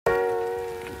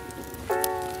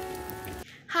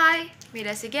Meet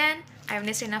us again. I'm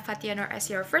Nisrina Fatiha Noor as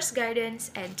your first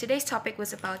guidance, and today's topic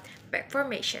was about back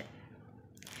formation.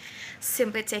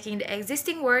 Simply taking the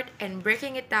existing word and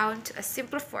breaking it down to a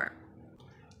simpler form.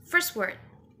 First word.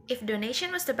 If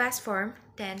donation was the best form,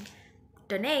 then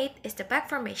donate is the back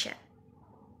formation.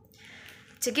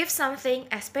 To give something,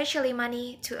 especially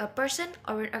money, to a person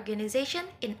or an organization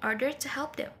in order to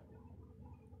help them.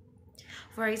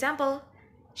 For example,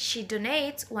 she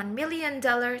donates $1 million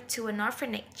to an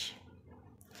orphanage.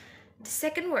 The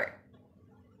second word.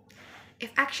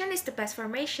 If action is the best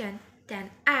formation,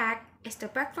 then act is the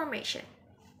back formation.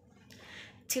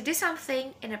 To do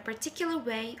something in a particular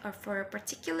way or for a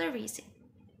particular reason.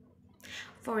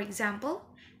 For example,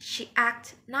 she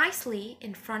acted nicely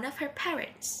in front of her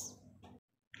parents.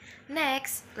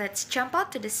 Next, let's jump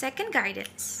out to the second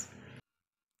guidance.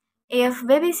 If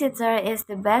babysitter is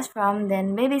the best form,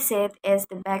 then babysit is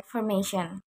the back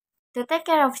formation. To take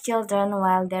care of children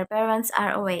while their parents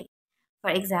are away. For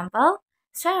example,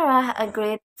 Sarah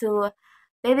agreed to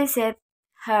babysit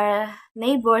her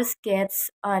neighbor's kids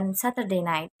on Saturday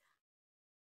night.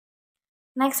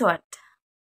 Next word.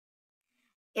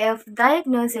 If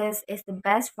diagnosis is the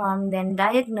best form, then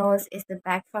diagnose is the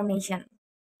back formation.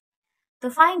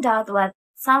 To find out what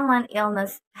someone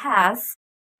illness has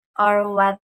or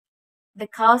what the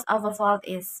cause of a fault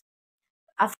is,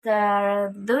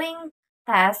 after doing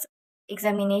tests,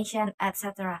 examination,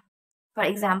 etc. For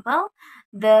example,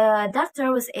 the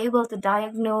doctor was able to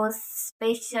diagnose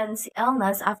patient's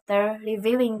illness after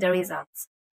reviewing the results.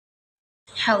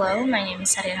 Hello, my name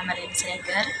is Rahmadhani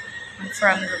Siregar. I'm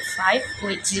from group 5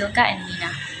 with Zilka and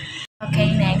Nina.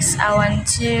 Okay, next I want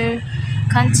to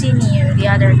continue the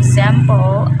other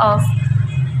example of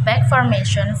back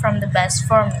formation from the best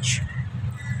formation.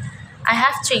 I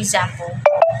have two examples.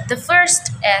 The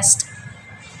first is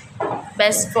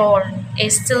best form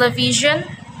is television.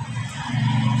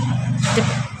 The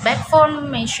back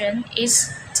formation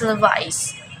is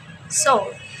televised.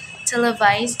 So,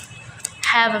 televised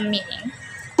have a meaning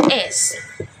is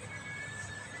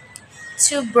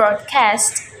to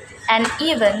broadcast an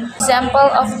event. Example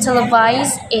of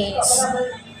televised is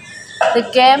the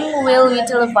game will be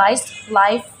televised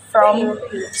live from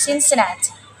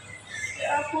Cincinnati.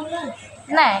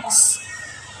 Next,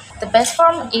 the best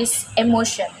form is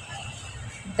emotion.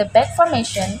 The back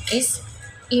formation is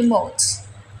emote.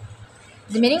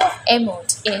 The meaning of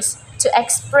emote is to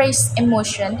express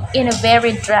emotion in a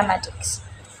very dramatic.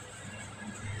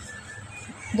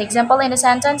 The example in the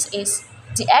sentence is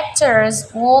the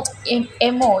actors would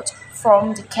emote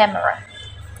from the camera.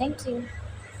 Thank you.